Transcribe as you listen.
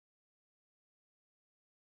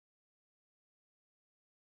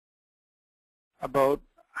about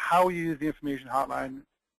how you use the information hotline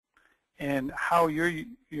and how you're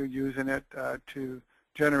using it to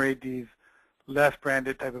generate these less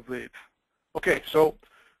branded type of leads. Okay, so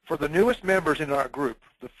for the newest members in our group,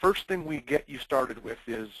 the first thing we get you started with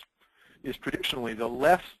is traditionally the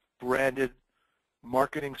less branded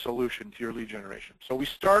marketing solution to your lead generation. So we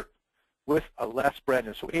start with a less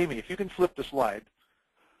branded. So Amy, if you can flip the slide.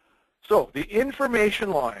 So the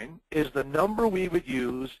information line is the number we would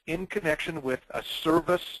use in connection with a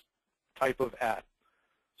service type of ad.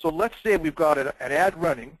 So let's say we've got an ad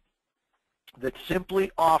running that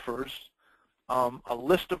simply offers a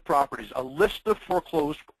list of properties, a list of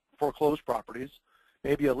foreclosed properties,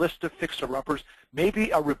 maybe a list of fixer-uppers, maybe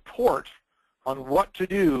a report on what to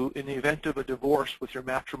do in the event of a divorce with your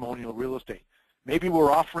matrimonial real estate. Maybe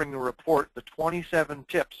we're offering a report, the 27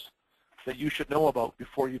 tips that you should know about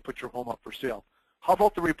before you put your home up for sale. How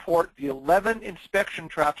about the report, the 11 inspection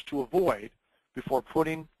traps to avoid before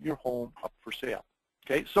putting your home up for sale?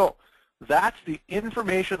 Okay, so that's the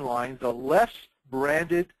information line, the less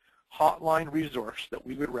branded hotline resource that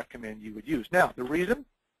we would recommend you would use. Now, the reason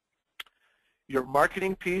your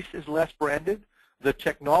marketing piece is less branded, the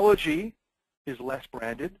technology is less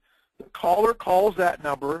branded, the caller calls that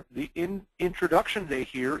number, the introduction they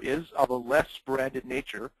hear is of a less branded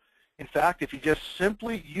nature. In fact, if you just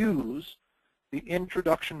simply use the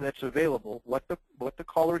introduction that's available, what the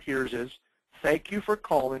caller hears is, thank you for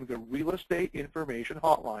calling the real estate information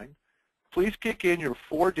hotline. Please kick in your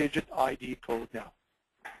 4-digit ID code now.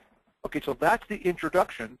 Okay, so that's the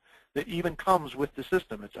introduction that even comes with the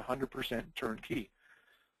system. It's 100% turnkey.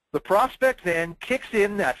 The prospect then kicks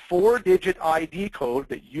in that 4-digit ID code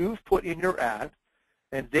that you've put in your ad,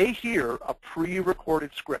 and they hear a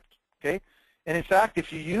pre-recorded script. Okay, and in fact,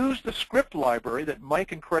 if you use the script library that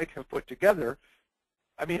Mike and Craig have put together,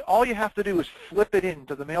 I mean, all you have to do is flip it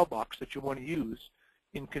into the mailbox that you want to use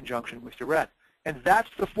in conjunction with your ad. And that's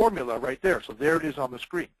the formula right there. So there it is on the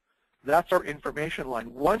screen. That's our information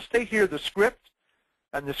line. Once they hear the script,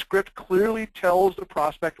 and the script clearly tells the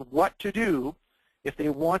prospect what to do if they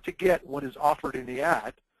want to get what is offered in the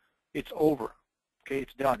ad, it's over. Okay,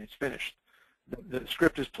 it's done. It's finished. The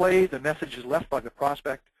script is played, the message is left by the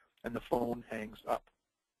prospect, and the phone hangs up.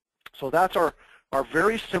 So that's our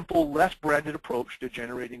very simple, less branded approach to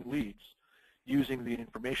generating leads using the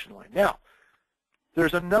information line. Now,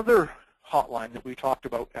 there's another hotline that we talked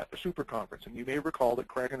about at the Super Conference, and you may recall that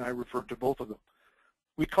Craig and I referred to both of them.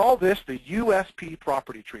 We call this the USP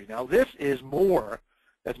property tree. Now, this is more,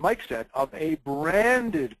 as Mike said, of a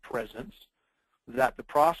branded presence that the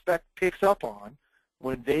prospect picks up on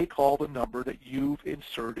when they call the number that you've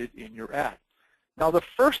inserted in your ad. Now, the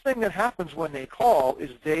first thing that happens when they call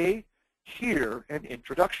is they hear an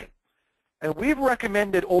introduction. And we've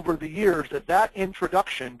recommended over the years that that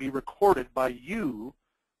introduction be recorded by you,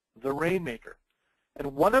 the Rainmaker.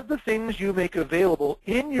 And one of the things you make available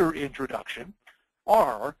in your introduction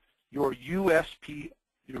are your USP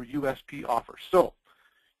offers. So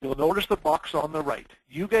you'll notice the box on the right.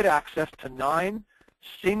 You get access to 9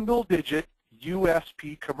 single-digit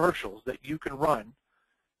USP commercials that you can run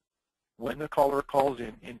when the caller calls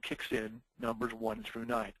in and kicks in numbers 1 through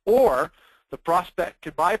 9. Or the prospect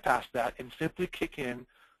could bypass that and simply kick in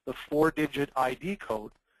the 4-digit ID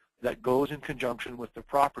code that goes in conjunction with the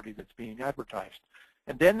property that's being advertised.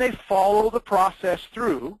 And then they follow the process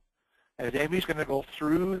through. As Amy's going to go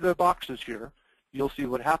through the boxes here, you'll see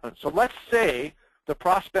what happens. So let's say the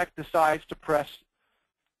prospect decides to press,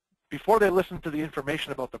 before they listen to the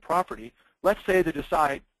information about the property, let's say they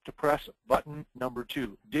decide to press button number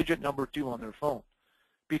 2, digit number 2 on their phone.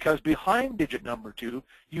 Because behind digit number 2,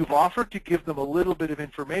 you've offered to give them a little bit of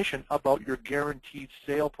information about your guaranteed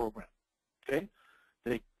sale program. Okay?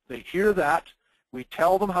 They hear that. We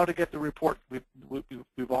tell them how to get the report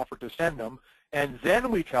we've offered to send them, and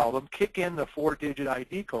then we tell them kick in the 4-digit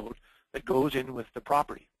ID code that goes in with the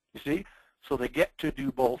property. You see? So they get to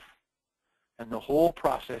do both, and the whole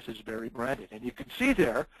process is very branded. And you can see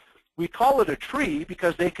there, we call it a tree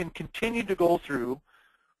because they can continue to go through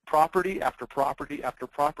property after property after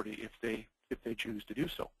property if they choose to do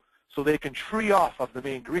so. So they can tree off of the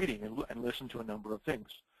main greeting and listen to a number of things.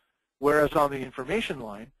 Whereas on the information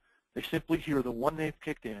line, they simply hear the one they've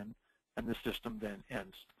kicked in, and the system then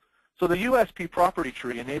ends. So the USP property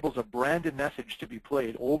tree enables a branded message to be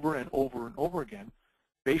played over and over and over again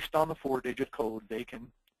based on the 4-digit code they can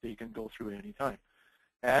go through at any time.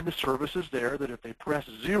 And the service is there that if they press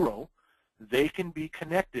 0, they can be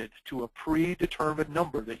connected to a predetermined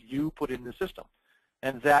number that you put in the system.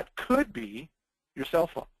 And that could be your cell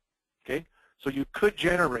phone. Okay? So you could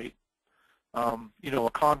generate a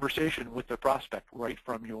conversation with the prospect right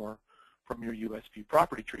from your from your USP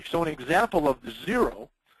property tree. So an example of the 0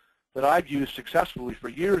 that I've used successfully for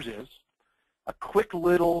years is a quick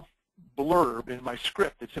little blurb in my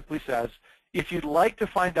script that simply says, if you'd like to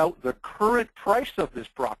find out the current price of this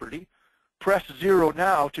property, press 0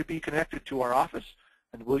 now to be connected to our office,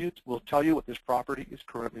 and we'll tell you what this property is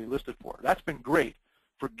currently listed for. That's been great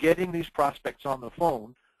for getting these prospects on the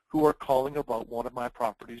phone who are calling about one of my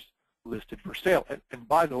properties listed for sale. And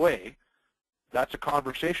by the way, that's a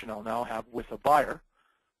conversation I'll now have with a buyer.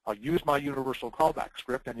 I'll use my universal callback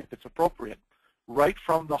script, and if it's appropriate, right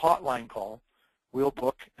from the hotline call, we'll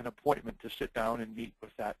book an appointment to sit down and meet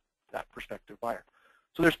with that prospective buyer.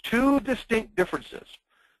 So there's two distinct differences.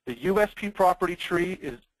 The USP property tree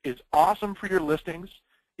is awesome for your listings.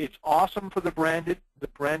 It's awesome for the branded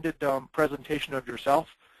presentation of yourself.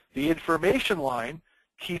 The information line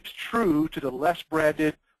keeps true to the less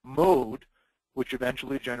branded mode, which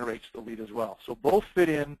eventually generates the lead as well. So both fit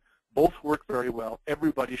in, both work very well.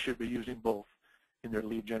 Everybody should be using both in their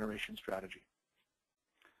lead generation strategy.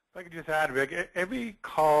 If I could just add, Rick, every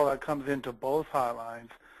call that comes into both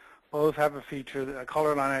hotlines, both have a feature, a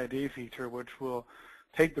caller line ID feature, which will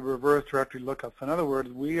take the reverse directory lookup. So in other words,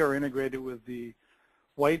 we are integrated with the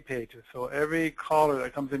white pages. So every caller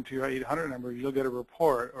that comes into your 800 number, you'll get a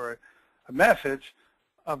report or a message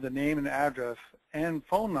of the name and address and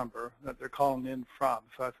phone number that they're calling in from.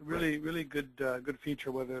 So that's a really, really good good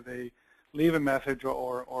feature, whether they leave a message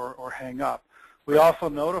or hang up. We also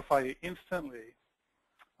notify you instantly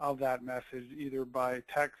of that message, either by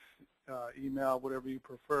text, email, whatever you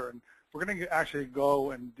prefer. And we're going to actually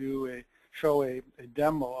go and show a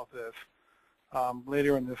demo of this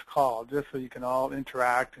later in this call, just so you can all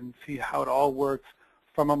interact and see how it all works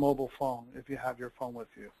from a mobile phone if you have your phone with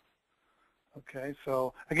you. Okay,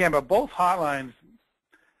 so again, but both hotlines,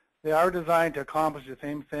 they are designed to accomplish the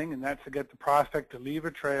same thing, and that's to get the prospect to leave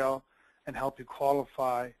a trail and help you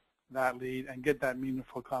qualify that lead and get that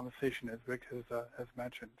meaningful conversation, as Rick has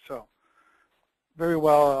mentioned. So very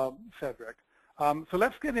well said, Rick. So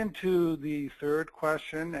let's get into the third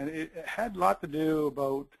question, and it had a lot to do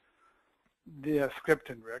about the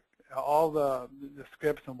scripting, Rick. All the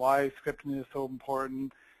scripts and why scripting is so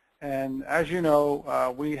important. And as you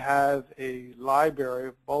know, we have a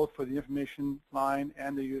library both for the information line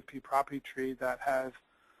and the USP property tree that has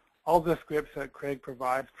all the scripts that Craig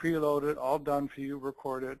provides, preloaded, all done for you,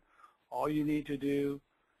 recorded. All you need to do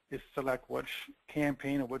is select which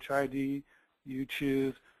campaign or which ID you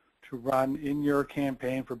choose to run in your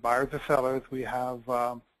campaign for buyers or sellers. We have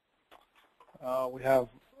on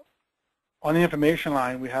the information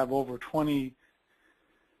line, we have over 20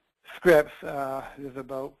 scripts. There's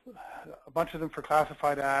about a bunch of them for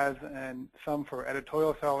classified ads and some for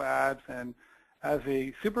editorial cell ads. And as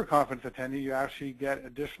a super conference attendee, you actually get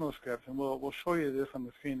additional scripts, and we'll show you this on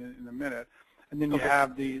the screen in a minute. And then you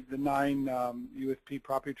have the 9 USP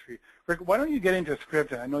property tree. Rick, why don't you get into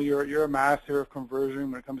scripting? I know you're a master of conversion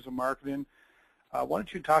when it comes to marketing. Why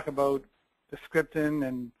don't you talk about the scripting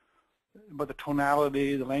and about the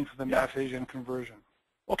tonality, the length of the message, and conversion?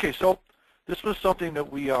 Okay, so this was something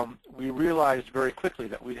that we realized very quickly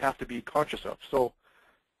that we'd have to be conscious of. So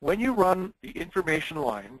when you run the information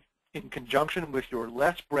line in conjunction with your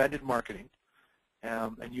less branded marketing,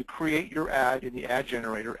 and you create your ad in the ad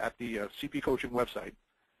generator at the CP Coaching website,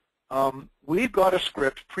 we've got a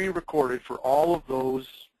script pre-recorded for all of those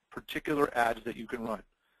particular ads that you can run.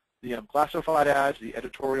 The classified ads, the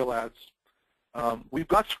editorial ads. We've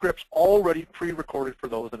got scripts already pre-recorded for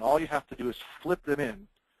those, and all you have to do is flip them in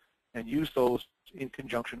and use those in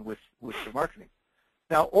conjunction with the marketing.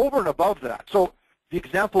 Now, over and above that, so the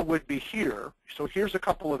example would be here. So here's a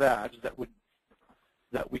couple of ads that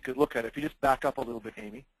we could look at. If you just back up a little bit,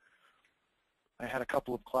 Amy. I had a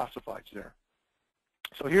couple of classifieds there.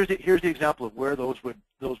 So here's the example of where those would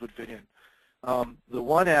fit in. The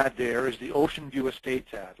one ad there is the Ocean View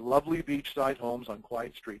Estates ad, lovely beachside homes on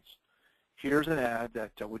quiet streets. Here's an ad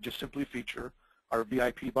that would just simply feature our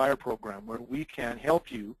VIP buyer program, where we can help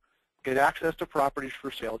you get access to properties for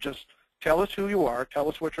sale. Just tell us who you are, tell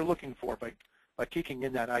us what you're looking for by kicking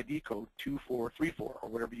in that ID code 2434 or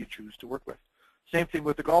whatever you choose to work with. Same thing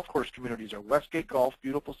with the golf course communities. Our Westgate Golf,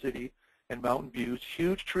 beautiful city and mountain views,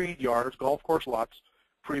 huge treed yards, golf course lots,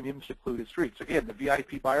 premium secluded streets. Again, the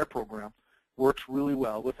VIP buyer program works really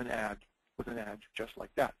well with an ad just like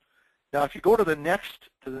that. Now, if you go to the next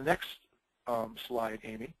slide,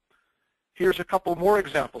 Amy, here's a couple more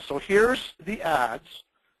examples. So here's the ads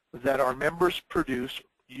that our members produce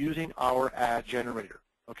using our ad generator.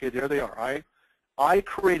 Okay, there they are. I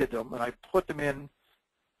created them and I put them in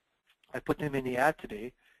the ad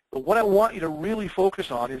today. But what I want you to really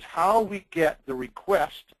focus on is how we get the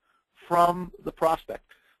request from the prospect.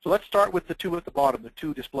 So let's start with the two at the bottom, the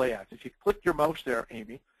two display ads. If you click your mouse there,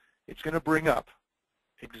 Amy, it's going to bring up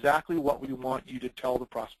exactly what we want you to tell the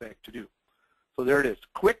prospect to do. So there it is.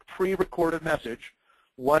 Quick pre-recorded message,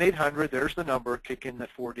 1-800, there's the number, kick in that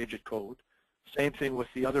 4-digit code. Same thing with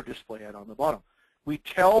the other display ad on the bottom. We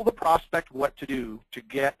tell the prospect what to do to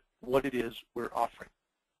get what it is we're offering.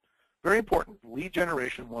 Very important, lead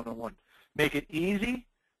generation 101. Make it easy,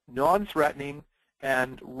 non-threatening,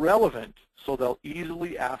 and relevant so they'll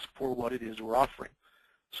easily ask for what it is we're offering.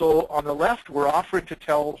 So on the left, we're offering to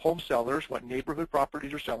tell home sellers what neighborhood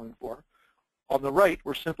properties are selling for. On the right,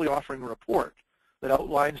 we're simply offering a report that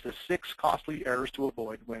outlines the 6 costly errors to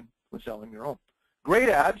avoid when selling your home. Great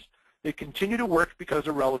ads. They continue to work because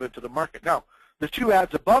they're relevant to the market. Now, the two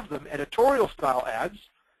ads above them, editorial style ads,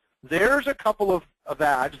 there's a couple of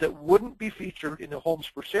ads that wouldn't be featured in the homes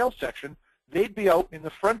for sale section. They'd be out in the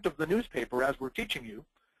front of the newspaper as we're teaching you.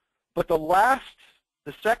 But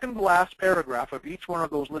the second last paragraph of each one of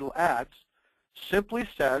those little ads simply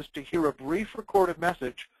says to hear a brief recorded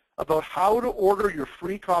message about how to order your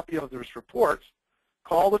free copy of this report,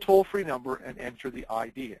 call the toll-free number and enter the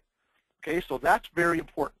ID. Okay, so that's very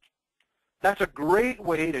important. That's a great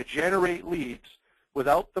way to generate leads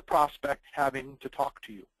without the prospect having to talk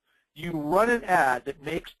to you. You run an ad that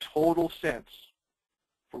makes total sense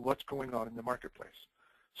for what's going on in the marketplace.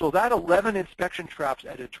 So that 11 inspection traps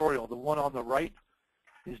editorial, the one on the right,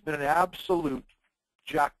 has been an absolute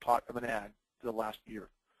jackpot of an ad for the last year.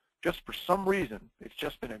 Just for some reason, it's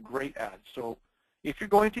just been a great ad. So if you're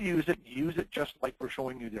going to use it just like we're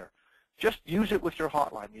showing you there. Just use it with your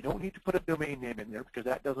hotline. You don't need to put a domain name in there because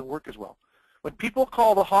that doesn't work as well. When people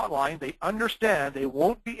call the hotline, they understand they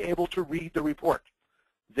won't be able to read the report.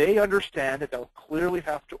 They understand that they'll clearly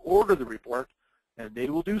have to order the report, and they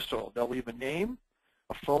will do so. They'll leave a name,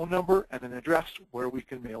 a phone number, and an address where we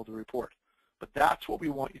can mail the report. But that's what we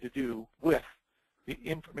want you to do with the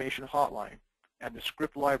information hotline and the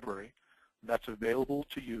script library that's available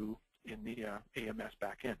to you in the AMS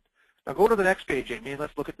backend. Now go to the next page, Amy, and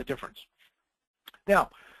let's look at the difference. Now,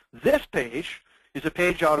 this page is a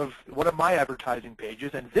page out of one of my advertising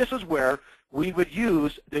pages, and this is where we would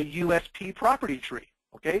use the USP property tree,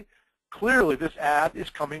 okay? Clearly, this ad is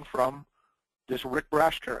coming from this Rick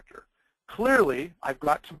Brash character. Clearly, I've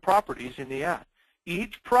got some properties in the ad.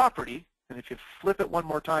 Each property, and if you flip it one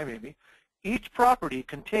more time, Amy, each property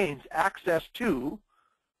contains access to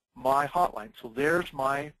my hotline. So there's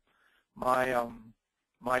my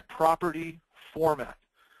property format.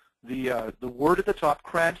 The word at the top,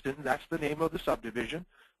 Cranston, that's the name of the subdivision.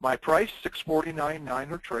 My price,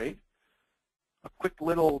 $649.9 or trade. A quick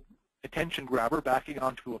little attention grabber backing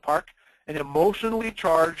onto a park. An emotionally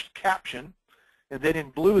charged caption. And then in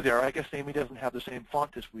blue there, I guess Amy doesn't have the same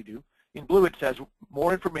font as we do. In blue it says,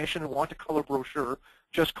 more information and want a color brochure.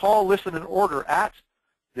 Just call, listen, and order at,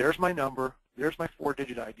 there's my number, there's my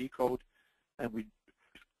 4-digit ID code, and we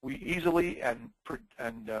easily and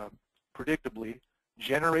predictably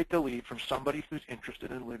generate the lead from somebody who's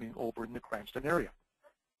interested in living over in the Cranston area.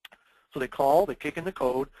 So they call, they kick in the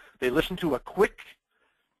code, they listen to a quick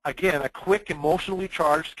emotionally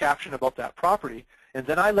charged caption about that property, and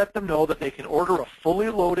then I let them know that they can order a fully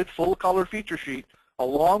loaded, full-color feature sheet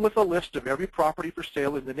along with a list of every property for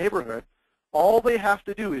sale in the neighborhood. All they have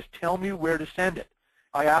to do is tell me where to send it.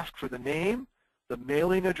 I ask for the name, the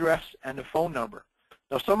mailing address, and the phone number.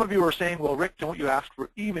 Now, some of you are saying, well, Rick, don't you ask for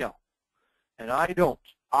email? And I don't.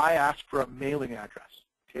 I ask for a mailing address.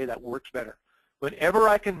 Okay, that works better. Whenever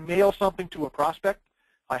I can mail something to a prospect,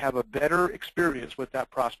 I have a better experience with that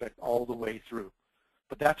prospect all the way through.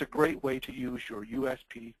 But that's a great way to use your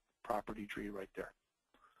USP property tree right there.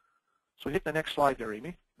 So hit the next slide there,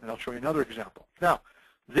 Amy, and I'll show you another example. Now,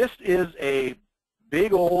 this is a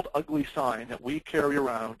big old ugly sign that we carry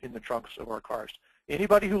around in the trunks of our cars.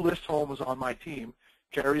 Anybody who lists homes on my team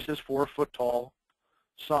carries this 4-foot-tall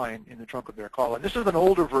sign in the trunk of their car. And this is an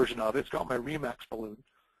older version of it. It's got my Remax balloon.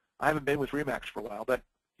 I haven't been with Remax for a while, but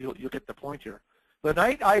you'll get the point here. The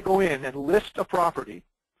night I go in and list a property,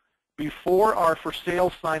 before our for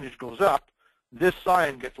sale signage goes up, this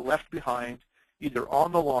sign gets left behind either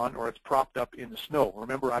on the lawn or it's propped up in the snow.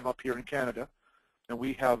 Remember, I'm up here in Canada, and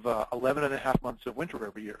we have 11.5 months of winter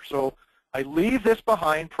every year. So I leave this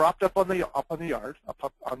behind, propped up in the yard.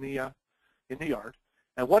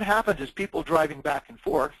 And what happens is people driving back and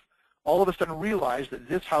forth all of a sudden realize that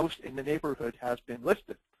this house in the neighborhood has been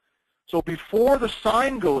listed. So before the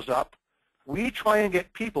sign goes up, we try and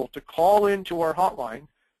get people to call into our hotline,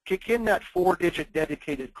 kick in that 4-digit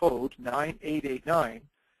dedicated code, 9889,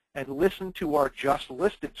 and listen to our Just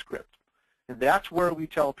Listed script. And that's where we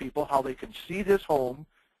tell people how they can see this home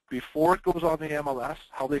before it goes on the MLS,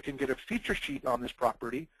 how they can get a feature sheet on this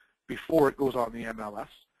property before it goes on the MLS,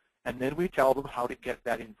 and then we tell them how to get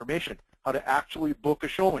that information, how to actually book a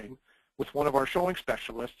showing with one of our showing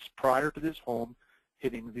specialists prior to this home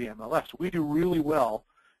hitting the MLS. We do really well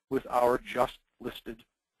with our Just Listed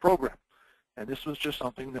program, and this was just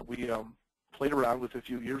something that we played around with a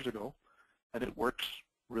few years ago, and it works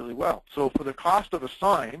really well. So for the cost of a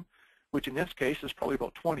sign, which in this case is probably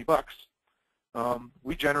about 20 bucks,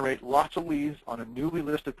 we generate lots of leads on a newly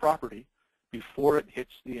listed property before it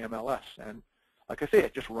hits the MLS. And like I say,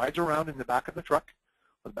 it just rides around in the back of the truck,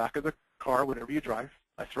 or the back of the car, whatever you drive.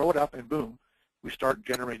 I throw it up, and boom, we start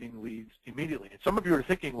generating leads immediately. And some of you are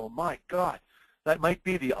thinking, well, my God, that might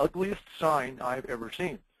be the ugliest sign I've ever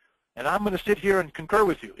seen. And I'm going to sit here and concur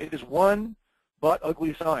with you. It is one but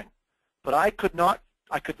ugly sign. But I could not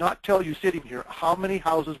tell you sitting here how many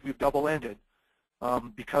houses we've double-ended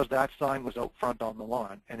because that sign was out front on the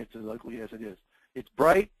lawn, and it's as ugly as it is. It's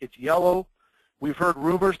bright, it's yellow. We've heard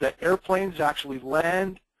rumors that airplanes actually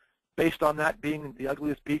land based on that being the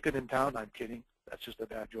ugliest beacon in town. I'm kidding. That's just a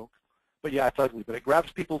bad joke. But yeah, it's ugly, but it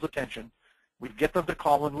grabs people's attention. We get them to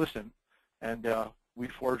call and listen, and we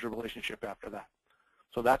forge a relationship after that.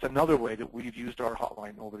 So that's another way that we've used our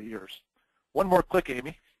hotline over the years. One more click,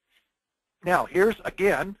 Amy. Now, here's,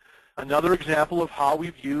 again, another example of how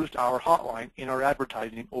we've used our hotline in our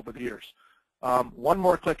advertising over the years. One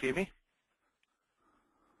more click, Amy.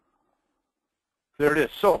 There it is.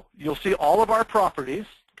 So you'll see all of our properties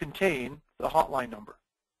contain the hotline number.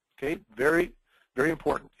 Okay, very, very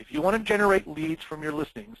important. If you want to generate leads from your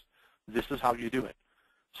listings, this is how you do it.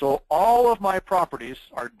 So all of my properties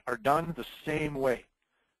are done the same way.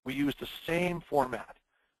 We use the same format.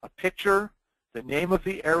 A picture, the name of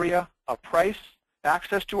the area, a price,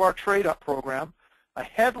 access to our trade-up program, a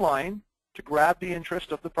headline to grab the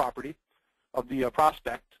interest of the property, of the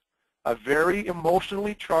prospect, a very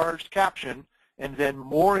emotionally charged caption, and then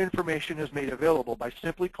more information is made available by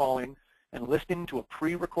simply calling and listening to a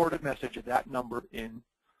pre-recorded message of that number in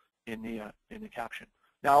the caption.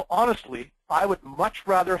 Now, honestly, I would much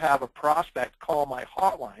rather have a prospect call my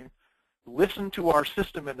hotline, listen to our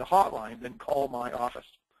system in the hotline, than call my office.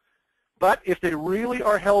 But if they really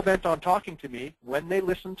are hell-bent on talking to me, when they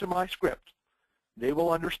listen to my script, they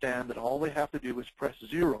will understand that all they have to do is press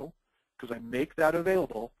 0, because I make that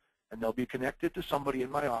available, and they'll be connected to somebody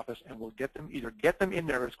in my office, and we'll either get them in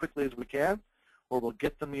there as quickly as we can, or we'll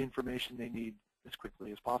get them the information they need as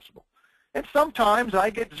quickly as possible. And sometimes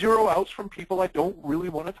I get 0 outs from people I don't really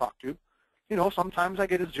want to talk to. You know, sometimes I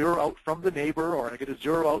get a 0 out from the neighbor, or I get a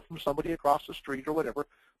 0 out from somebody across the street or whatever.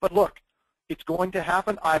 But look, it's going to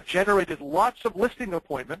happen. I've generated lots of listing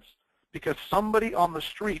appointments because somebody on the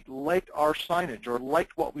street liked our signage, or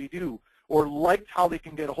liked what we do, or liked how they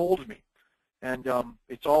can get a hold of me. And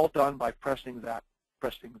it's all done by pressing that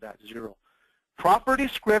 0. Property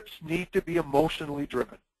scripts need to be emotionally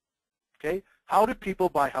driven. Okay? How do people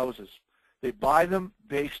buy houses? They buy them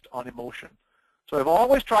based on emotion. So I've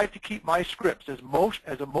always tried to keep my scripts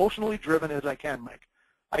as emotionally driven as I can, Mike.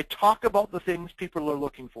 I talk about the things people are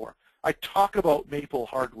looking for. I talk about maple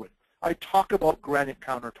hardwood. I talk about granite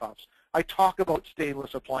countertops. I talk about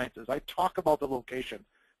stainless appliances. I talk about the location.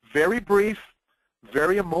 Very brief,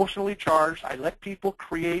 very emotionally charged. I let people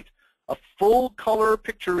create a full color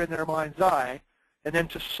picture in their mind's eye, and then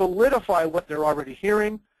to solidify what they're already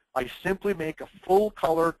hearing, I simply make a full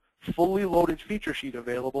color, fully loaded feature sheet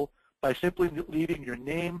available by simply leaving your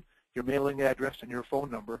name, your mailing address, and your phone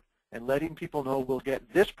number, and letting people know we'll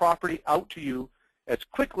get this property out to you as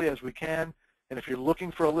quickly as we can. And if you're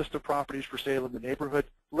looking for a list of properties for sale in the neighborhood,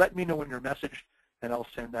 let me know in your message, and I'll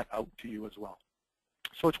send that out to you as well.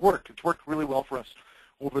 So it's worked. It's worked really well for us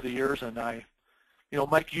over the years, and you know,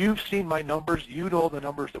 Mike, you've seen my numbers. You know the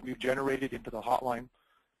numbers that we've generated into the hotline,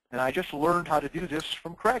 and I just learned how to do this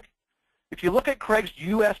from Craig. If you look at Craig's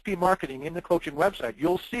USP marketing in the coaching website,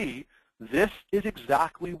 you'll see this is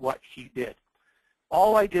exactly what he did.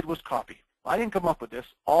 All I did was copy. I didn't come up with this.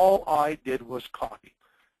 All I did was copy.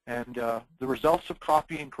 And the results of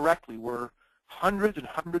copying correctly were hundreds and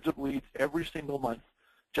hundreds of leads every single month,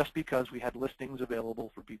 just because we had listings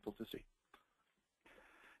available for people to see.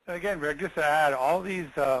 And again, Rick, just to add, all these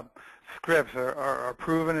scripts are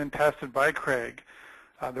proven and tested by Craig.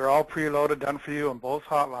 They're all preloaded, done for you on both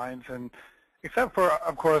hotlines, and except for,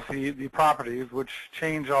 of course, the properties, which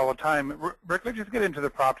change all the time. Rick, let's just get into the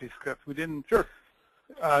property scripts. We didn't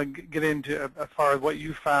get into as far as what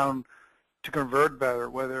you found to convert better,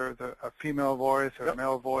 whether it's a female voice or a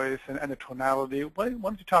male voice, and the tonality. Why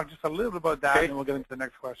don't you talk just a little bit about that, and then we'll get into the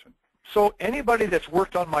next question. So anybody that's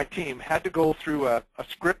worked on my team had to go through a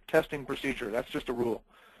script testing procedure. That's just a rule.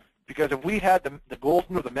 because if we had the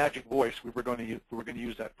golden or the magic voice, we were going to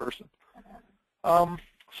use that person.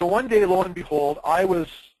 So one day, lo and behold, I was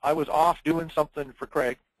off doing something for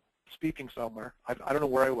Craig, speaking somewhere. I don't know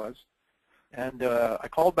where I was, and I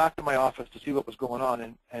called back to my office to see what was going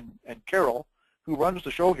on. And Carol, who runs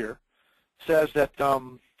the show here, says that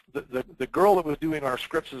the girl that was doing our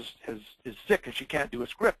scripts is sick and she can't do a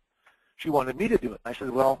script. She wanted me to do it. I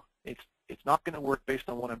said, well, it's not going to work based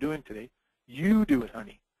on what I'm doing today. You do it,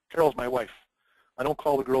 honey. Carol's my wife. I don't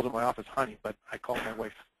call the girls in my office honey, but I call my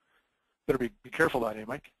wife. Better be careful about it,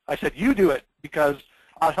 Mike. I said, you do it because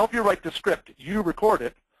I'll help you write the script. You record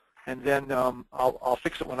it, and then I'll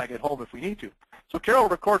fix it when I get home if we need to. So Carol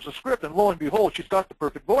records the script, and lo and behold, she's got the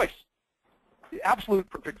perfect voice, the absolute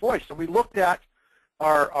perfect voice. And we looked at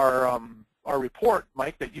our report,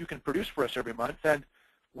 Mike, that you can produce for us every month, and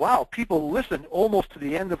wow, people listened almost to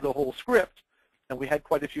the end of the whole script, and we had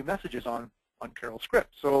quite a few messages on Carol's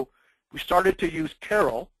script. So we started to use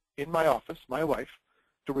Carol in my office, my wife,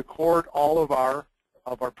 to record all of our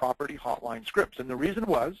property hotline scripts. And the reason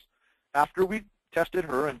was, after we tested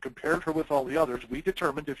her and compared her with all the others, we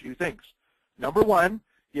determined a few things. Number one,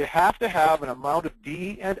 you have to have an amount of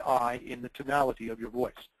D and I in the tonality of your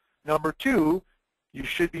voice. Number two, you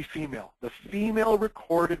should be female. The female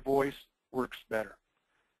recorded voice works better.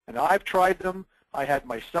 And I've tried them. I had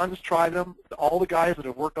my sons try them. All the guys that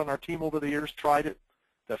have worked on our team over the years tried it.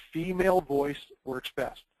 The female voice works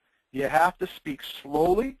best. You have to speak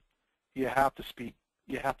slowly. You have to speak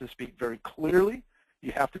very clearly.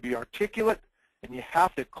 You have to be articulate, and you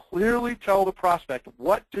have to clearly tell the prospect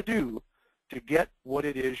what to do to get what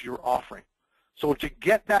it is you're offering. So to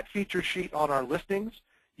get that feature sheet on our listings,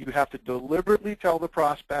 you have to deliberately tell the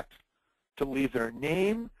prospect to leave their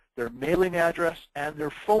name, their mailing address, and their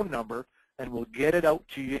phone number, and we'll get it out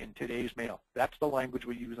to you in today's mail. That's the language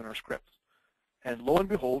we use in our scripts. And lo and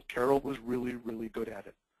behold, Carol was really, really good at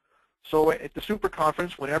it. So at the Super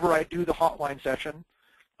Conference, whenever I do the hotline session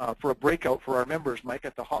for a breakout for our members, Mike,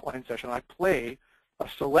 at the hotline session, I play a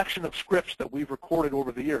selection of scripts that we've recorded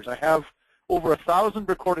over the years. I have over 1,000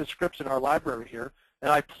 recorded scripts in our library here,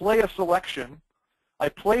 and I play a selection. I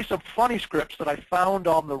play some funny scripts that I found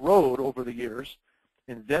on the road over the years,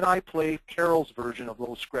 and then I play Carol's version of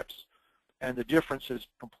those scripts. And the difference is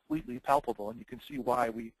completely palpable, and you can see why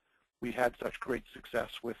we had such great success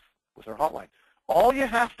with our hotline. All you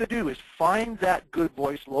have to do is find that good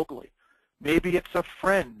voice locally. Maybe it's a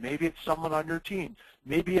friend. Maybe it's someone on your team.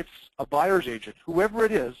 Maybe it's a buyer's agent. Whoever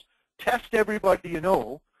it is, test everybody you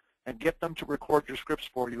know and get them to record your scripts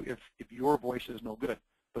for you if your voice is no good.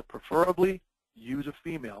 But preferably, use a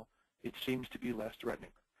female. It seems to be less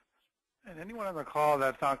threatening. And anyone on the call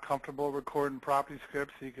that's not comfortable recording property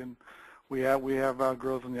scripts, we have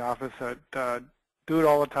girls in the office that do it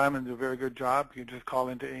all the time and do a very good job. You can just call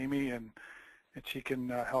into Amy and she can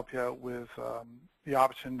help you out with the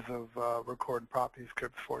options of recording property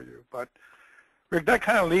scripts for you. But Rick, that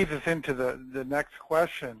kind of leads us into the next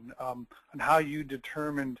question on how you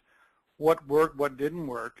determined what worked, what didn't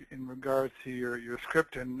work in regards to your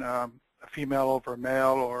scripting, a female over a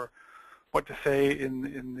male, or what to say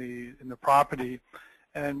in the property.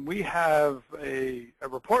 And we have a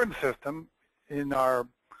reporting system in the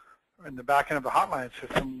back end of the hotline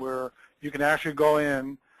system where you can actually go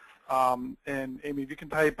in and Amy, if you can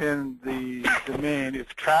type in the domain,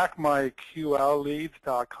 it's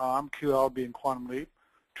trackmyqlleads.com, QL being quantum leap,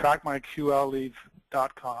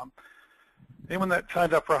 trackmyqlleads.com. Anyone that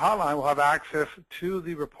signs up for a hotline will have access to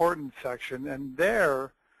the reporting section, and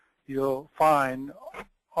there you'll find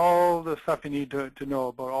all the stuff you need to know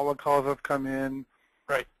about all the calls that have come in,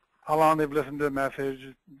 right? How long they've listened to the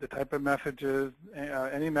message, the type of messages,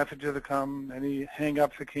 any messages that come, any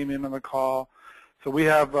hang-ups that came in on the call. So we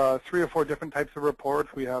have 3 or 4 different types of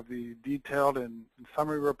reports. We have the detailed and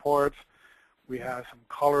summary reports. We have some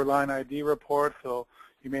caller line ID reports. So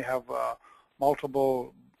you may have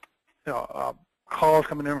multiple calls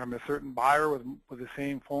coming in from a certain buyer with the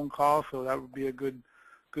same phone call. So that would be a good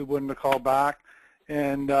one to call back.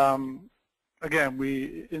 And again,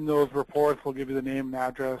 in those reports, we'll give you the name and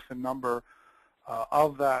address and number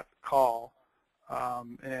of that call.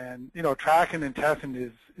 And tracking and testing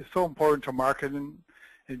is so important to marketing.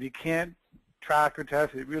 And if you can't track or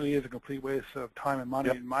test, it really is a complete waste of time and money,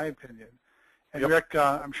 in my opinion. And Rick,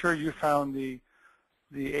 I'm sure you found the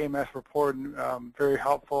AMS report very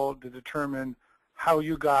helpful to determine how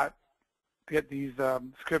you get these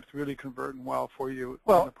scripts really converting well for you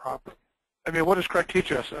on the property. I mean, what does Craig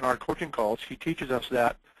teach us in our coaching calls? He teaches us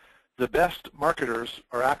that the best marketers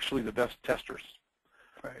are actually the best testers.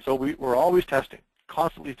 Right. So we're always testing,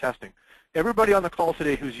 constantly testing. Everybody on the call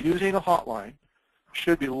today who's using a hotline,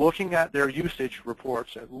 should be looking at their usage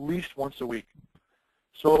reports at least once a week.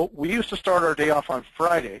 So we used to start our day off on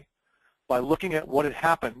Friday by looking at what had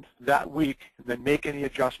happened that week and then make any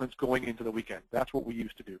adjustments going into the weekend. That's what we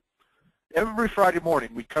used to do. Every Friday morning,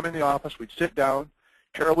 we'd come in the office, we'd sit down,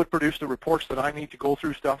 Carol would produce the reports that I need to go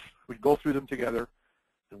through stuff, we'd go through them together,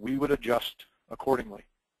 and we would adjust accordingly.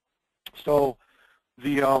 So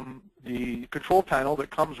the control panel that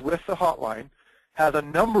comes with the hotline has a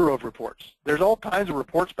number of reports. There's all kinds of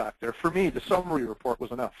reports back there. For me, the summary report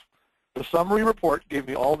was enough. The summary report gave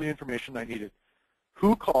me all the information I needed.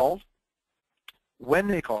 Who called, when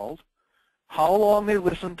they called, how long they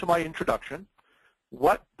listened to my introduction,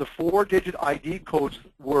 what the 4-digit ID codes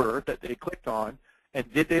were that they clicked on,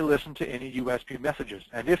 and did they listen to any USB messages?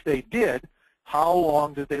 And if they did, how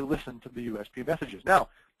long did they listen to the USB messages? Now,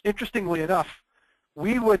 interestingly enough,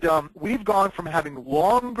 we've gone from having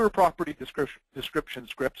longer property description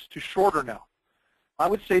scripts to shorter now. I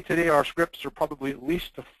would say today our scripts are probably at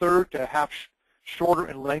least a third to a half shorter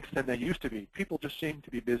in length than they used to be. People just seem to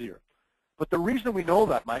be busier. But the reason we know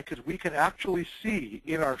that, Mike, is we can actually see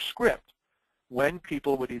in our script when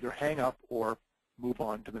people would either hang up or move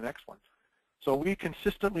on to the next one. So we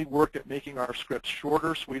consistently work at making our scripts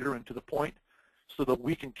shorter, sweeter, and to the point so that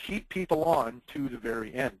we can keep people on to the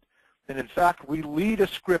very end. And in fact, we lead a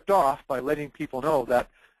script off by letting people know that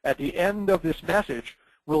at the end of this message,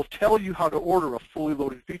 we'll tell you how to order a fully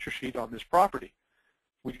loaded feature sheet on this property.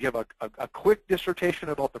 We'd give a quick dissertation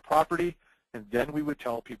about the property, and then we would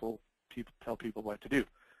tell people what to do.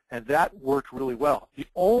 And that worked really well. The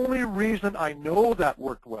only reason I know that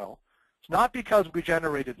worked well, it's not because we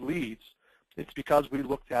generated leads, it's because we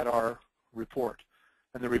looked at our report.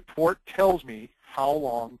 And the report tells me how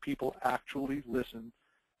long people actually listen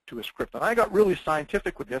to a script. And I got really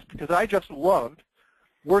scientific with this because I just loved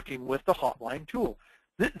working with the hotline tool.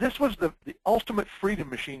 This was the ultimate freedom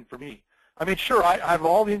machine for me. I mean, sure, I have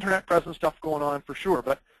all the internet presence stuff going on for sure,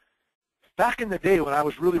 but back in the day when I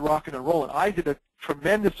was really rocking and rolling, I did a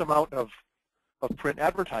tremendous amount of print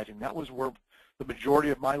advertising. That was where the majority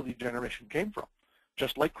of my lead generation came from,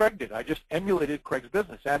 just like Craig did. I just emulated Craig's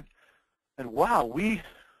business. And wow, we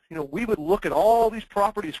would look at all these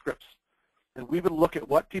property scripts, and we would look at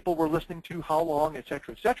what people were listening to, how long, et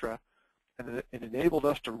cetera, and it enabled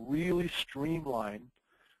us to really streamline.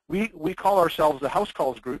 We call ourselves the house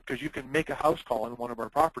calls group because you can make a house call on one of our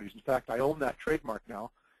properties. In fact, I own that trademark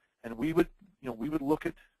now, and we would look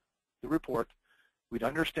at the report. We'd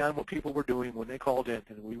understand what people were doing when they called in,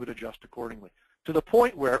 and we would adjust accordingly, to the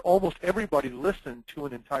point where almost everybody listened to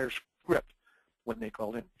an entire script when they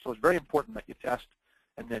called in. So it's very important that you test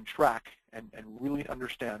and then track and really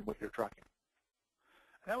understand what you're tracking.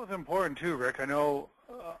 That was important too, Rick. I know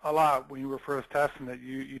a lot when you were first testing that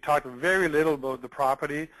you talked very little about the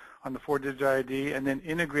property on the 4-digit ID and then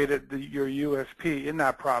integrated your USP in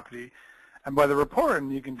that property. And by the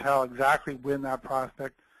reporting, you can tell exactly when that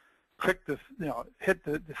prospect clicked this, hit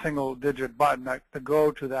the single-digit button to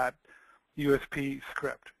go to that USP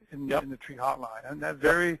script in the tree hotline. And that's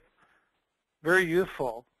very, very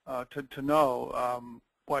useful to know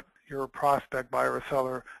what your prospect, buyer, or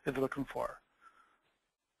seller is looking for.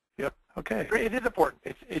 Yep. Okay. It is important.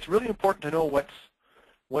 It's really important to know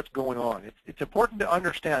what's going on. It's important to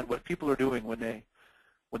understand what people are doing when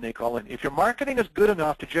they call in. If your marketing is good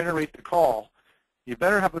enough to generate the call, you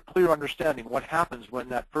better have a clear understanding what happens when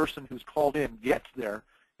that person who's called in gets there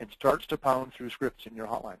and starts to pound through scripts in your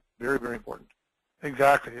hotline. Very, very important.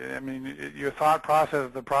 Exactly. I mean, your thought process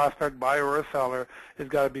of the prospect, buyer, or seller has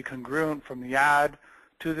got to be congruent from the ad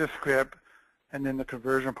to the script and then the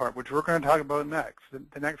conversion part, which we're going to talk about next.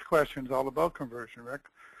 The next question is all about conversion, Rick.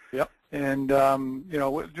 Yep. And,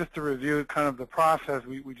 just to review kind of the process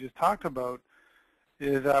we just talked about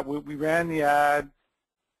is that we ran the ad,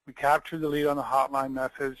 we captured the lead on the hotline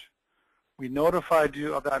message, we notified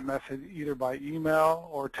you of that message either by email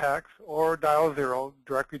or text or dial 0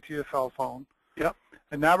 directly to your cell phone. Yep.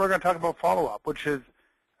 And now we're going to talk about follow-up, which is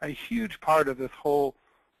a huge part of this whole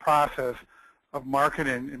process of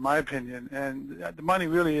marketing, in my opinion. And the money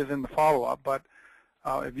really is in the follow-up, but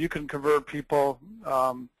if you can convert people,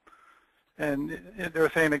 and they're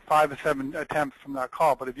saying like 5 to 7 attempts from that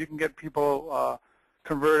call, but if you can get people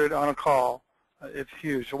converted on a call, it's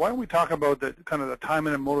huge. So why don't we talk about the kind of the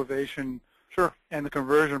timing and motivation, sure, and the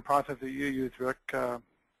conversion process that you use, Rick,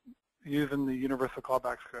 using the universal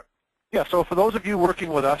callback script. Yeah. So for those of you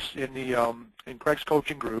working with us in the in Craig's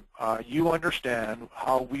coaching group, you understand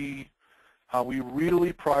how we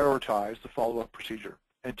really prioritize the follow-up procedure.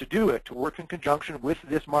 And to do it, to work in conjunction with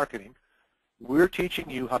this marketing, we're teaching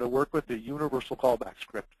you how to work with the universal callback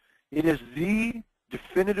script. It is the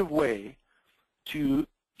definitive way to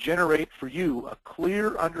generate for you a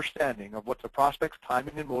clear understanding of what the prospect's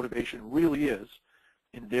timing and motivation really is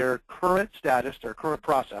in their current status, their current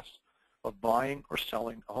process of buying or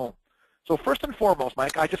selling a home. So first and foremost,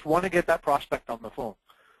 Mike, I just want to get that prospect on the phone.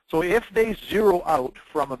 So if they zero out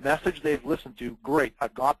from a message they've listened to, great,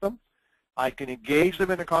 I've got them. I can engage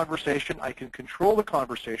them in a conversation. I can control the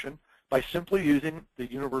conversation by simply using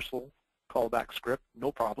the universal callback script.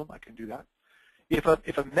 No problem, I can do that. If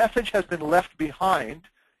a message has been left behind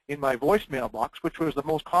in my voicemail box, which was the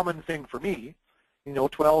most common thing for me,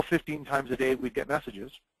 12, 15 times a day we'd get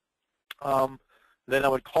messages, then I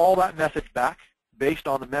would call that message back based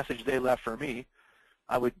on the message they left for me.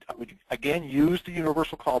 I would again use the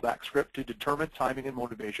universal callback script to determine timing and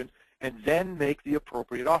motivation and then make the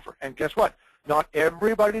appropriate offer. And guess what? Not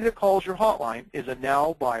everybody that calls your hotline is a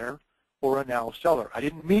now buyer or a now seller. I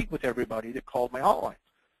didn't meet with everybody that called my hotline,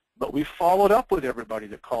 but we followed up with everybody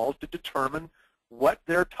that called to determine what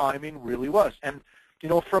their timing really was. And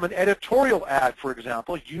from an editorial ad, for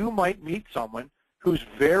example, you might meet someone who's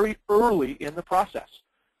very early in the process,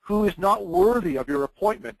 who is not worthy of your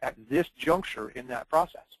appointment at this juncture in that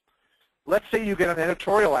process. Let's say you get an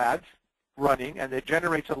editorial ad running and it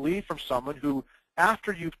generates a lead from someone who,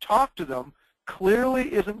 after you've talked to them,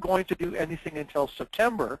 clearly isn't going to do anything until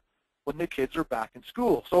September when the kids are back in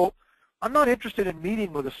school. So I'm not interested in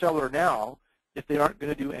meeting with a seller now if they aren't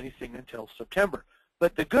going to do anything until September.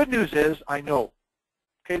 But the good news is I know.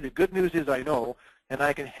 Okay, the good news is I know, and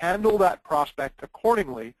I can handle that prospect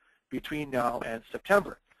accordingly between now and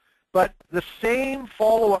September. But the same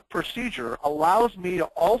follow-up procedure allows me to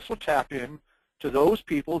also tap in to those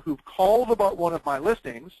people who've called about one of my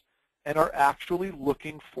listings and are actually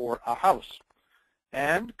looking for a house.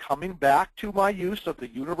 And coming back to my use of the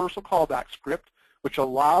universal callback script, which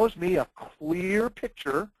allows me a clear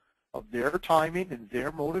picture of their timing and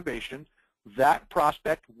their motivation, that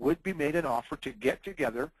prospect would be made an offer to get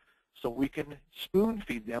together so we can spoon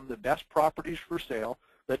feed them the best properties for sale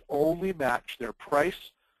that only match their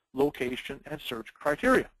price, location, and search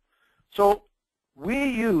criteria. So we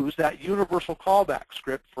use that universal callback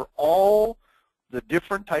script for all the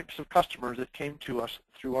different types of customers that came to us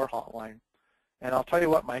through our hotline. And I'll tell you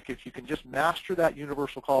what, Mike, if you can just master that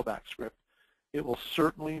universal callback script, it will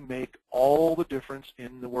certainly make all the difference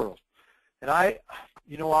in the world. And I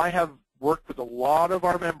have worked with a lot of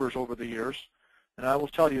our members over the years, and I will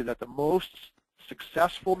tell you that the most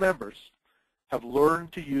successful members have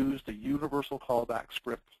learned to use the universal callback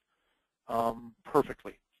script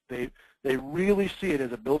perfectly. They really see it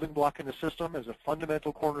as a building block in the system, as a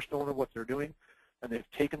fundamental cornerstone of what they're doing, and they've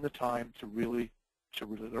taken the time to really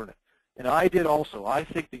learn it. And I did also. I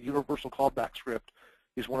think the universal callback script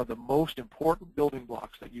is one of the most important building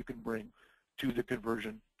blocks that you can bring to the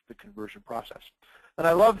conversion process. And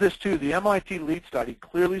I love this too. The MIT lead study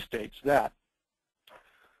clearly states that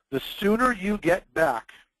the sooner you get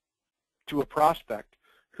back to a prospect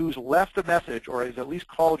who's left a message or has at least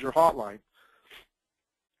called your hotline,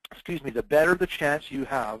 the better the chance you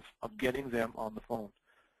have of getting them on the phone.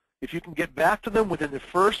 If you can get back to them within the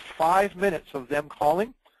first 5 minutes of them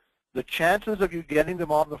calling, the chances of you getting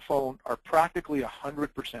them on the phone are practically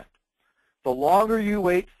 100%. The longer you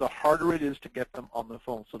wait, the harder it is to get them on the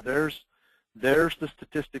phone. So there's the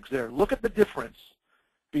statistics there. Look at the difference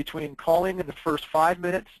between calling in the first 5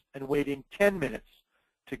 minutes and waiting 10 minutes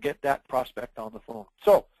to get that prospect on the phone.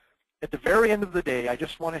 So at the very end of the day, I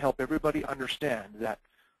just want to help everybody understand that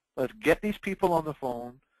let's get these people on the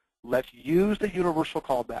phone. Let's use the universal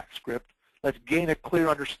callback script. Let's gain a clear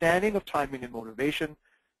understanding of timing and motivation.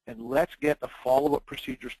 And let's get the follow-up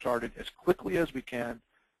procedure started as quickly as we can,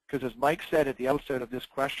 because as Mike said at the outset of this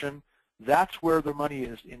question, that's where the money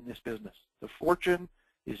is in this business. The fortune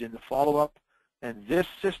is in the follow-up, and this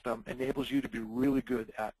system enables you to be really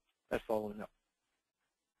good at following up.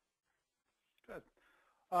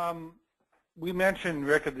 Good. We mentioned,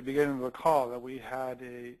 Rick, at the beginning of the call that we had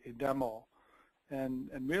a demo, and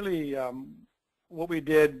really what we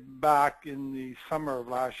did back in the summer of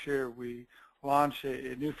last year, we launched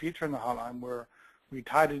a new feature in the hotline where we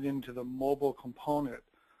tied it into the mobile component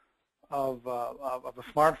of a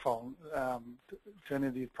smartphone to any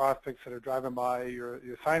of these prospects that are driving by your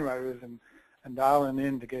sign writers and dialing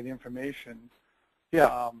in to get information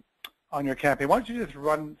on your campaign. Why don't you just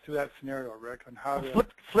run through that scenario, Rick, on how to...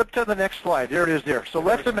 Flip to the next slide. There it is there. So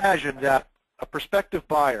let's imagine that a prospective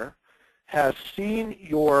buyer has seen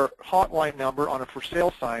your hotline number on a for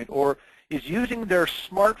sale sign or is using their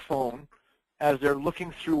smartphone as they're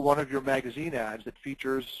looking through one of your magazine ads that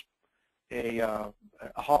features a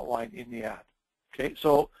hotline in the ad. Okay,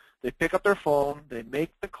 so they pick up their phone, they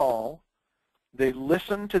make the call, They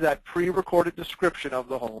listen to that pre-recorded description of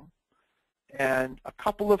the home, and a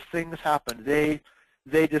couple of things happen.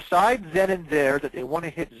 They decide then and there that they want to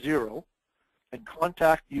hit 0 and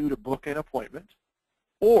contact you to book an appointment,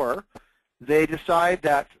 or they decide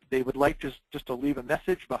that they would like just to leave a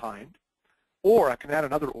message behind, or I can add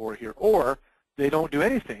another or here, or they don't do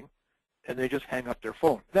anything and they just hang up their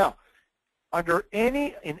phone. Now,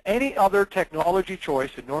 in any other technology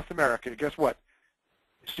choice in North America, guess what?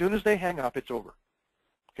 As soon as they hang up, it's over.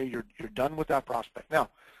 Okay, you're done with that prospect. Now,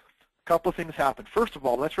 a couple of things happen. First of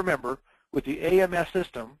all, let's remember, with the AMS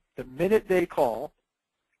system, the minute they call,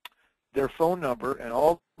 their phone number and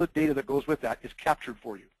all the data that goes with that is captured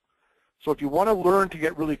for you. So if you want to learn to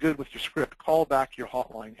get really good with your script, call back your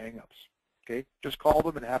hotline hangups. Okay, just call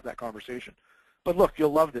them and have that conversation. But look,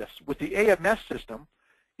 you'll love this. With the AMS system,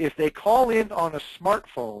 if they call in on a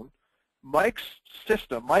smartphone, Mike's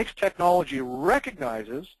system, Mike's technology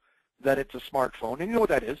recognizes that it's a smartphone. And you know what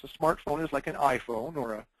that is. A smartphone is like an iPhone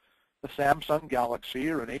or a Samsung Galaxy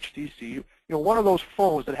or an HTC. You know, one of those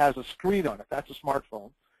phones that has a screen on it. That's a smartphone.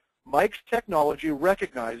 Mike's technology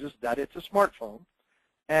recognizes that it's a smartphone,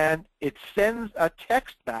 and it sends a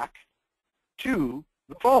text back to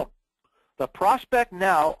the phone. The prospect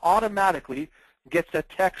now automatically gets a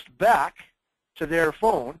text back to their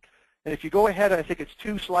phone. And if you go ahead, I think it's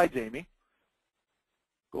 2 slides, Amy.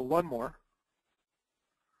 Go one more.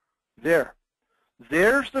 There.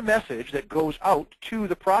 There's the message that goes out to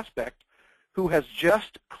the prospect who has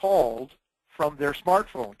just called from their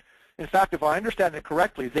smartphone. In fact, if I understand it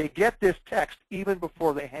correctly, they get this text even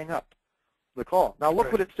before they hang up the call. Now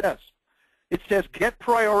look what it says. It says, get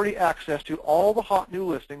priority access to all the hot new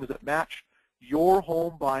listings that match your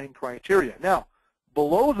home buying criteria. Now,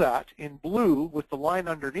 below that, in blue, with the line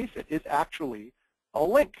underneath it, is actually a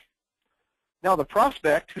link. Now, the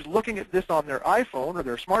prospect who's looking at this on their iPhone or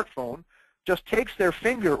their smartphone just takes their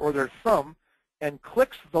finger or their thumb and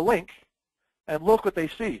clicks the link, and look what they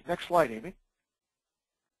see. Next slide, Amy.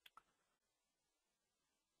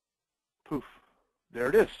 Poof. There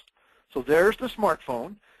it is. So there's the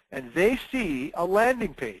smartphone, and they see a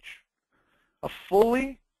landing page, a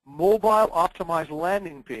fully mobile optimized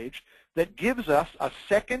landing page that gives us a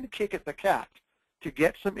second kick at the cat to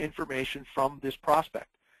get some information from this prospect,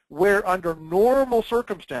 where under normal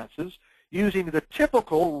circumstances, using the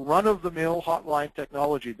typical run-of-the-mill hotline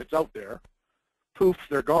technology that's out there, poof,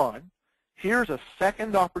 they're gone. Here's a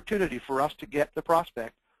second opportunity for us to get the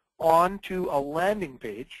prospect onto a landing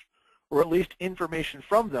page, or at least information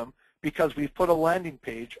from them, because we've put a landing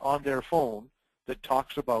page on their phone that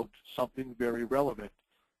talks about something very relevant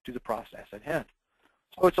to the process at hand.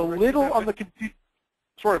 So it's a little on the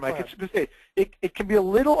sorry, Mike. It can be a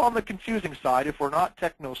little on the confusing side if we're not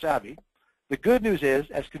techno-savvy. The good news is,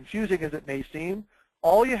 as confusing as it may seem,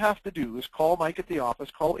 all you have to do is call Mike at the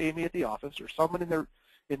office, call Amy at the office, or someone in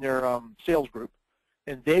their sales group,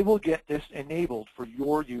 and they will get this enabled for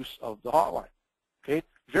your use of the hotline. Okay,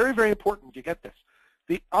 very, very important you get this.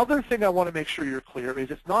 The other thing I want to make sure you're clear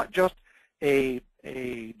is it's not just a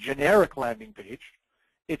generic landing page.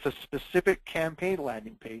 It's a specific campaign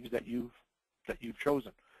landing page that you've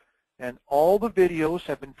chosen. And all the videos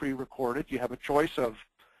have been pre-recorded. You have a choice of,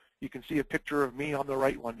 you can see a picture of me on the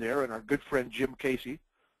right one there and our good friend Jim Casey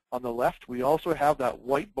on the left. We also have that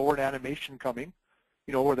whiteboard animation coming,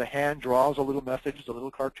 you know, where the hand draws a little message, a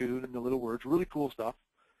little cartoon, and the little words. Really cool stuff.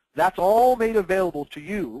 That's all made available to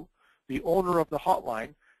you, the owner of the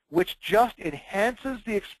hotline, which just enhances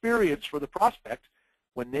the experience for the prospect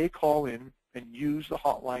when they call in and use the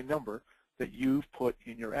hotline number that you've put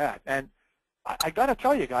in your ad. And I got to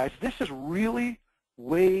tell you guys, this is really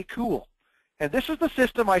way cool. And this is the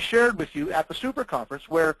system I shared with you at the Super Conference,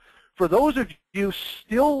 where for those of you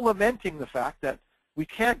still lamenting the fact that we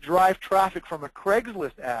can't drive traffic from a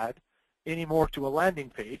Craigslist ad anymore to a landing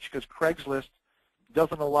page because Craigslist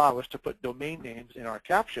doesn't allow us to put domain names in our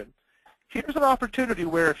caption, here's an opportunity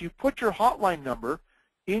where if you put your hotline number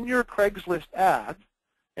in your Craigslist ad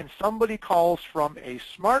and somebody calls from a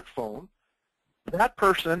smartphone, that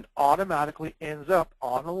person automatically ends up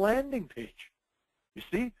on a landing page. You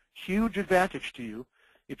see? Huge advantage to you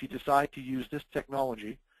if you decide to use this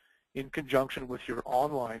technology in conjunction with your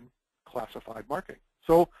online classified marketing.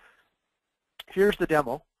 So here's the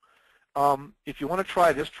demo. If you want to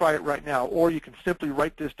try this, try it right now, or you can simply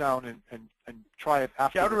write this down and try it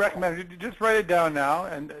after. Yeah, I would recommend you just write it down now,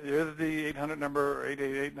 and there's the 800 number or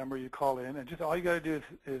 888 number you call in, and just all you got to do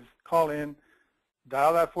is call in,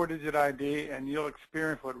 dial that 4-digit ID, and you'll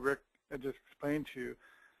experience what Rick just explained to you.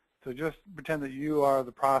 So just pretend that you are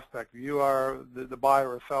the prospect, you are the buyer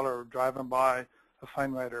or seller driving by, a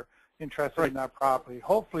sign writer, interested in that property.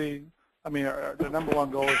 Hopefully I mean, the number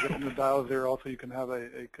one goal is getting the dial zero so you can have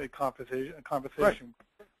a conversation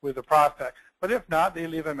with the prospect. But if not, they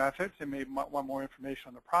leave a message. They may want more information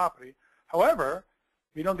on the property. However,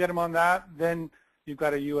 if you don't get them on that, then you've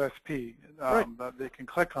got a USP that they can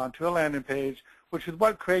click on to a landing page, which is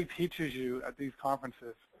what Craig teaches you at these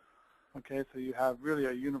conferences. Okay, so you have really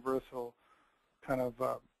a universal kind of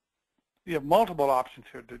you have multiple options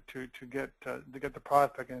here to get the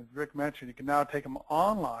prospect. And as Rick mentioned, you can now take them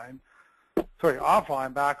offline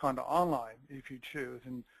back onto online if you choose.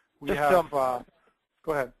 And we have.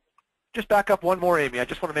 Go ahead. Just back up one more, Amy. I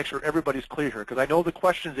just want to make sure everybody's clear here, because I know the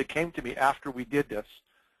questions that came to me after we did this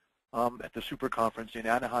at the super conference in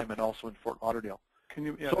Anaheim and also in Fort Lauderdale. Can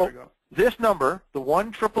you? Yeah, so there we go. This number, the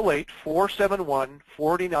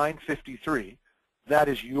 1-888-471-4953, that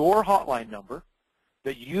is your hotline number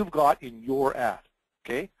that you've got in your ad.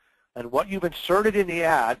 Okay, and what you've inserted in the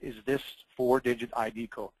ad is this 4-digit ID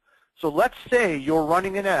code. So let's say you're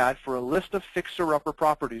running an ad for a list of fixer-upper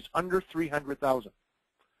properties under $300,000.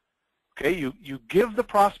 Okay, you give the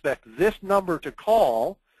prospect this number to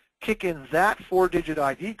call, kick in that 4-digit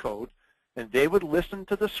ID code, and they would listen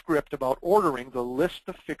to the script about ordering the list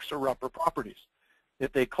of fixer-upper properties.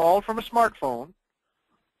 If they call from a smartphone,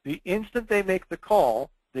 the instant they make the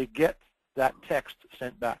call, they get that text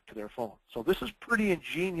sent back to their phone. So this is pretty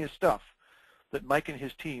ingenious stuff that Mike and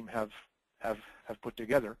his team have put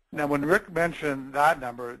together. Now, when Rick mentioned that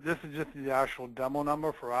number, this is just the actual demo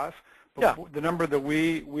number for us. But the number that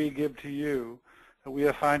we give to you, that we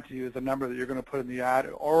assign to you, is the number that you're going to put in the ad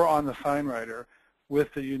or on the sign writer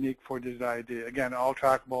with the unique 4-digit ID. Again, all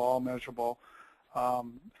trackable, all measurable.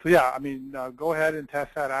 So yeah, I mean, go ahead and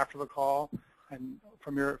test that after the call and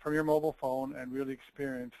from your mobile phone and really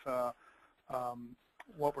experience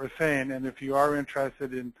what we're saying. And if you are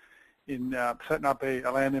interested in setting up a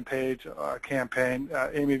landing page campaign,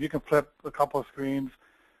 Amy, if you can flip a couple of screens.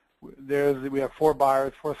 We have 4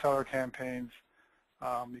 buyers, 4 seller campaigns.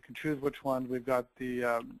 You can choose which ones. We've got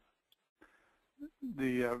the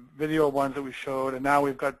video ones that we showed, and now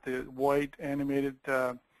we've got the white animated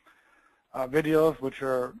videos, which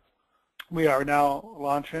we are now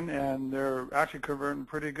launching, and they're actually converting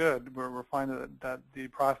pretty good. We're finding that the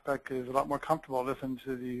prospect is a lot more comfortable listening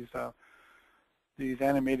to these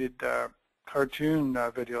animated cartoon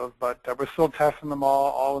videos, but we're still testing them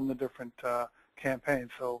all in the different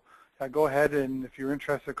campaigns. So go ahead, and if you're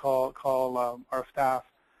interested, call our staff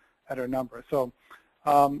at our number. So,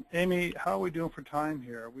 Amy, how are we doing for time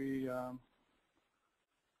here? We're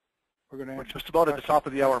going to. We're just about at the top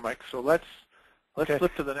of the hour, Mike. So let's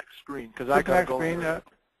flip to the next screen because I got to go.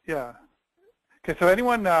 Yeah. Okay. So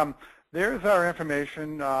anyone, there's our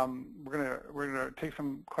information. We're gonna take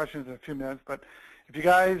some questions in a few minutes, but if you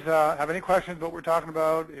guys have any questions about what we're talking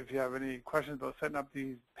about, if you have any questions about setting up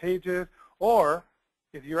these pages, or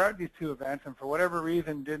if you're at these 2 events and for whatever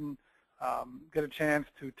reason didn't get a chance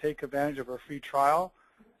to take advantage of our free trial,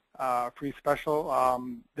 free special,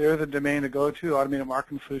 there's a domain to go to,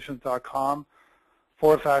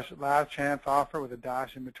 automatedmarketingsolutions.com/last chance offer with a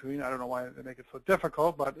dash in between. I don't know why they make it so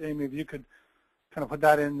difficult, but Amy, if you could kind of put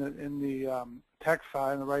that in the text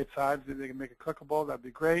side, on the right side, so they can make it clickable, that'd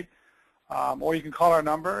be great. Or you can call our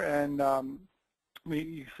number, and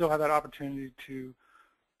you still have that opportunity to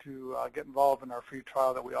get involved in our free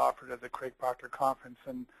trial that we offered at the Craig Proctor conference.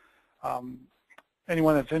 And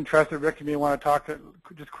anyone that's interested, Rick, you may want to talk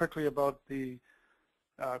just quickly about the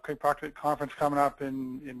Craig Proctor conference coming up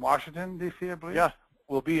in Washington, D.C., I believe. Yeah,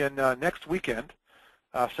 we'll be in next weekend,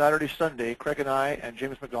 Saturday, Sunday. Craig and I and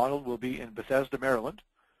James McDonald will be in Bethesda, Maryland.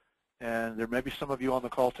 And there may be some of you on the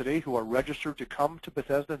call today who are registered to come to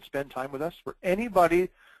Bethesda and spend time with us. For anybody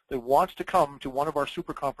that wants to come to one of our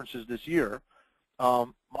super conferences this year,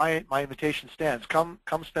 my invitation stands. Come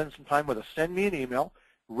spend some time with us. Send me an email,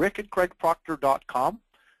 rick@craigproctor.com.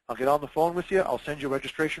 I'll get on the phone with you. I'll send you a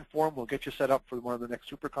registration form. We'll get you set up for one of the next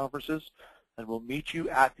super conferences, and we'll meet you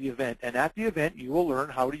at the event. And at the event, you will learn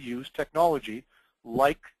how to use technology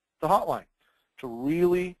like the hotline to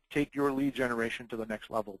really take your lead generation to the next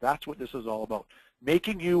level. That's what this is all about,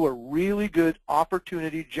 making you a really good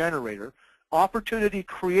opportunity generator, opportunity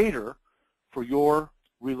creator for your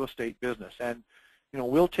real estate business. And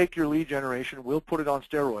we'll take your lead generation, we'll put it on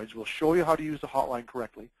steroids, we'll show you how to use the hotline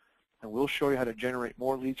correctly, and we'll show you how to generate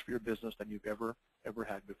more leads for your business than you've ever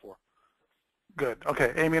had before. Good.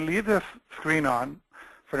 Okay, Amy, leave this screen on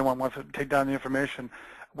for anyone who wants to take down the information.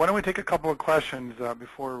 Why don't we take a couple of questions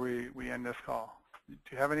before we end this call? Do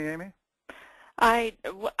you have any, Amy? I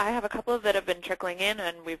have a couple that have been trickling in,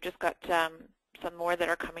 and we've just got some more that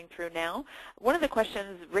are coming through now. One of the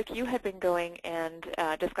questions, Rick, you had been going and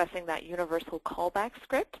discussing that universal callback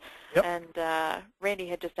script, Yep. and Randy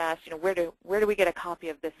had just asked, where do we get a copy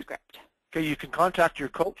of this script? Okay, you can contact your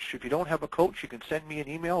coach. If you don't have a coach, you can send me an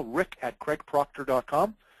email,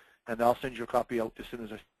 rick@craigproctor.com, and I'll send you a copy out as soon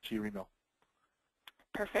as I see your email.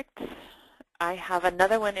 Perfect. I have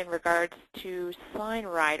another one in regards to sign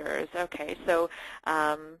writers. Okay, so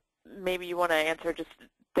maybe you want to answer just,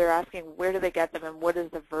 they're asking where do they get them and what is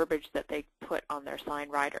the verbiage that they put on their sign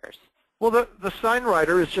writers? Well, the sign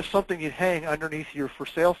writer is just something you hang underneath your for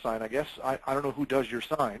sale sign, I guess. I don't know who does your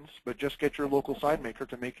signs, but just get your local sign maker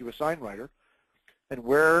to make you a sign writer. And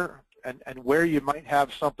where you might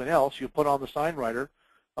have something else, you put on the sign writer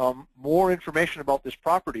more information about this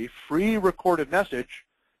property, free recorded message,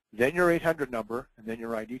 then your 800 number, and then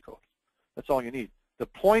your ID code. That's all you need. The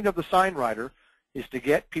point of the sign writer is to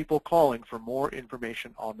get people calling for more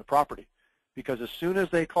information on the property. Because as soon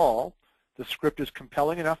as they call, the script is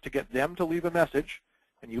compelling enough to get them to leave a message,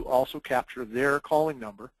 and you also capture their calling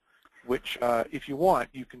number, which if you want,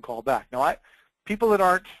 you can call back. Now, people that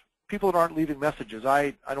aren't leaving messages,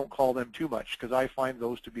 I don't call them too much because I find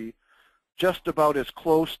those to be just about as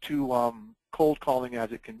close to cold calling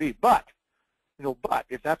as it can be. But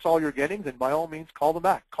if that's all you're getting, then by all means, call them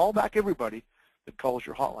back. Call back everybody that calls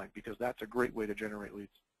your hotline because that's a great way to generate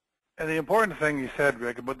leads. And the important thing you said,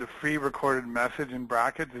 Rick, about the free recorded message in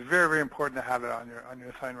brackets is very, very important to have it on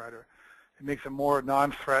your sign writer. It makes it more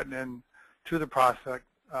non-threatening to the prospect.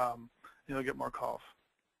 You'll get more calls.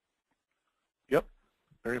 Yep,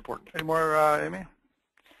 very important. Any more, Amy?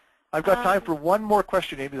 I've got time for one more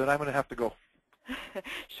question, Amy, then I'm going to have to go.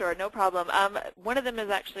 Sure, no problem. One of them is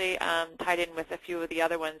actually tied in with a few of the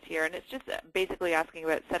other ones here, and it's just basically asking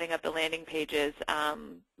about setting up the landing pages,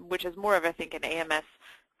 which is more of, I think, an AMS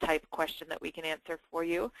type question that we can answer for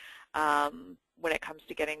you when it comes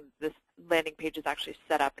to getting this landing pages actually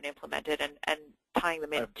set up and implemented and tying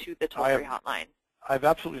them into the toll-free hotline. I have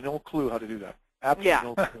absolutely no clue how to do that. Absolutely yeah.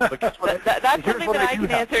 No clue. But guess what? That's something that I can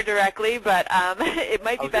answer directly, but it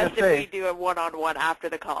might be best if we do a one-on-one after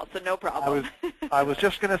the call, so no problem. I was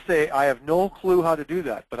just going to say I have no clue how to do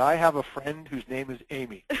that, but I have a friend whose name is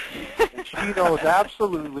Amy, and she knows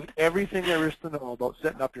absolutely everything there is to know about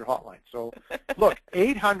setting up your hotline. So look,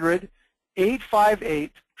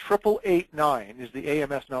 800-858-8889 is the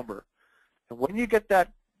AMS number, and when you get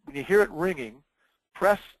that, when you hear it ringing,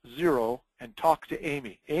 press 0 and talk to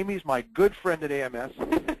Amy. Amy's my good friend at AMS,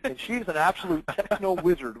 and she's an absolute techno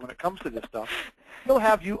wizard when it comes to this stuff. She'll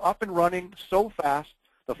have you up and running so fast,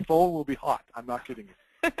 the phone will be hot. I'm not kidding you.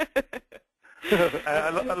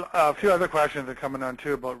 A few other questions are coming on,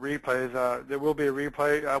 too, about replays. There will be a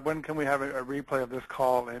replay. When can we have a replay of this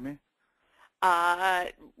call, Amy?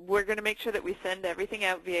 We're going to make sure that we send everything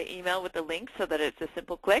out via email with the link so that it's a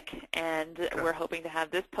simple click, and we're hoping to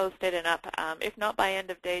have this posted and up. If not by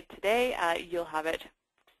end of day today, you'll have it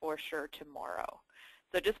for sure tomorrow.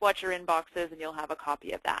 So just watch your inboxes and you'll have a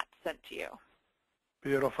copy of that sent to you.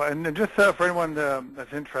 Beautiful. And just for anyone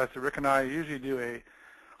that's interested, Rick and I usually do a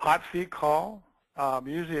hot seat call.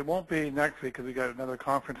 Usually it won't be next week because we got another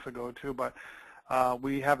conference to go to, but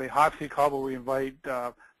we have a hot seat call where we invite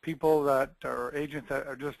people that are agents that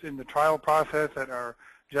are just in the trial process that are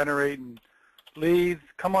generating leads,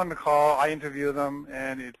 come on the call, I interview them,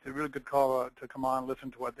 and it's a really good call to come on, listen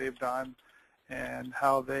to what they've done and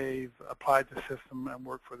how they've applied the system and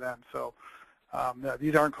work for them. So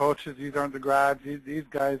these aren't coaches, these aren't the grads, these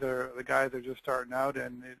guys are the guys that are just starting out,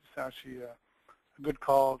 and it's actually a good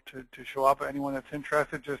call to show up. Anyone that's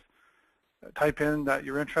interested, just type in that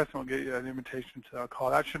you're interested and we'll get you an invitation to a call.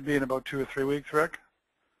 That should be in about 2 or 3 weeks, Rick.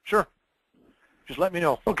 Sure. Just let me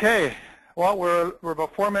know. Okay. Well, we're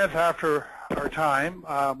about 4 minutes after our time.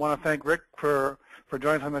 I want to thank Rick for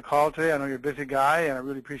joining us on the call today. I know you're a busy guy, and I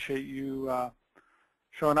really appreciate you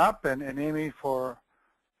showing up, and Amy for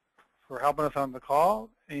helping us on the call.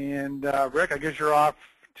 And Rick, I guess you're off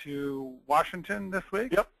to Washington this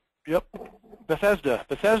week? Yep.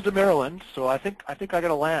 Bethesda, Maryland. So I think I got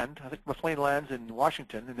to land. I think my plane lands in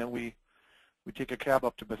Washington, and then we take a cab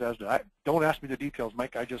up to Bethesda. Don't ask me the details,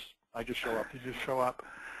 Mike. I just show up. You just show up.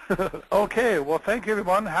 Okay. Well, thank you,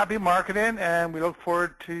 everyone. Happy marketing, and we look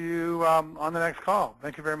forward to you on the next call.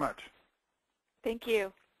 Thank you very much. Thank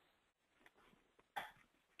you.